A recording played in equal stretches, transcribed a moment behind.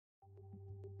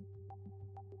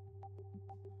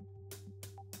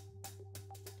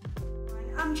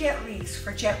I'm Rhys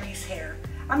for Rhys Hair.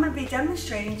 I'm going to be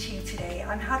demonstrating to you today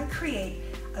on how to create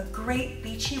a great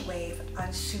beachy wave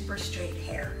on super straight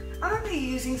hair. I'm going to be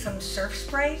using some surf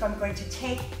spray. So I'm going to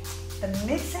take the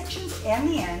midsections and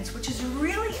the ends, which is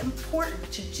really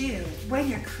important to do when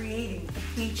you're creating the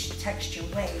beach texture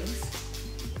waves.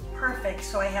 Perfect,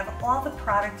 so I have all the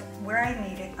product where I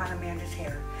need it on Amanda's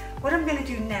hair. What I'm going to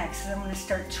do next is I'm going to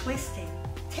start twisting,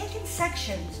 taking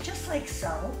sections just like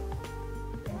so,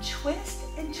 and twist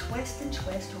and twist and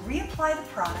twist, reapply the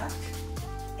product,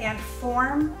 and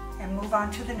form and move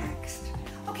on to the next.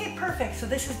 Okay, perfect, so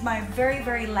this is my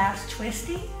very last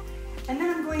twisty, and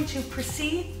then I'm going to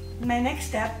proceed my next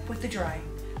step with the drying.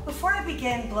 Before I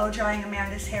begin blow drying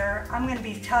Amanda's hair, I'm going to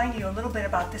be telling you a little bit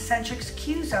about the Centrix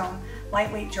Q-Zone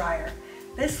lightweight dryer.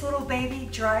 This little baby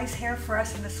dries hair for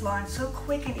us in the salon so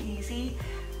quick and easy.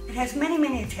 It has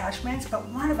many attachments, but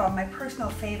one of them, my personal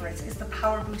favorites, is the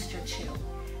Power Booster 2.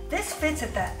 This fits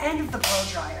at the end of the blow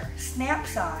dryer,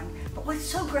 snaps on, but what's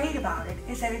so great about it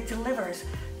is that it delivers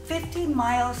 50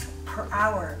 miles per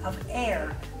hour of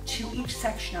air to each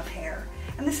section of hair.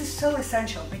 And this is so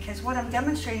essential because what I'm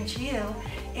demonstrating to you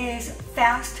is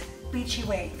fast, beachy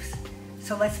waves.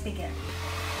 So let's begin.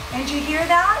 And you hear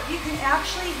that? You can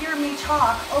actually hear me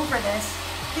talk over this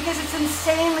because it's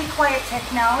insanely quiet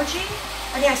technology.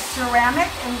 It has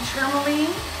ceramic and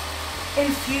tourmaline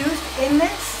infused in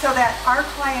this so that our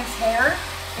client's hair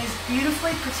is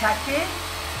beautifully protected,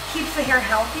 keeps the hair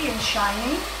healthy and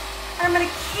shiny. And I'm going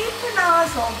to keep the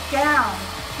nozzle down.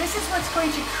 This is what's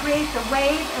going to create the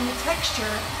wave and the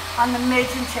texture on the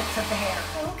mids and tips of the hair.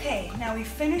 Okay, now we've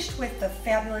finished with the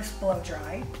fabulous blow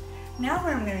dry. Now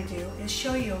what I'm going to do is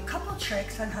show you a couple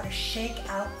tricks on how to shake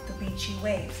out the beachy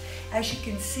waves. As you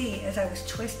can see, as I was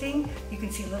twisting, you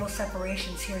can see little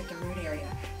separations here at the root area.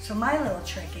 So my little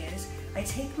trick is, I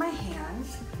take my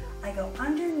hands, I go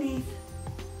underneath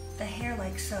the hair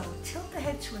like so, tilt the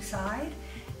head to a side,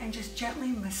 and just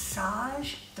gently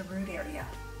massage the root area.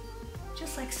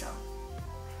 Just like so.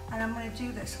 And I'm going to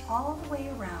do this all the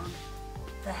way around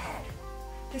the head.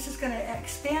 This is going to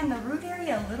expand the root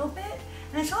area a little bit,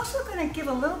 and it's also going to give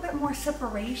a little bit more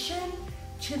separation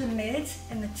to the mids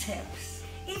and the tips.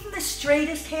 Even the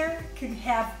straightest hair can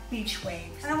have beach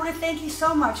waves. And I want to thank you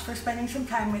so much for spending some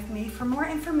time with me. For more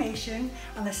information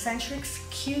on the Centrix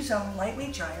Q-Zone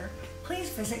lightweight dryer, please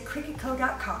visit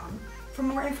cricketco.com. For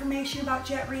more information about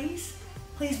Rhys,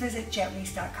 please visit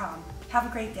jetrhys.com. Have a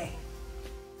great day.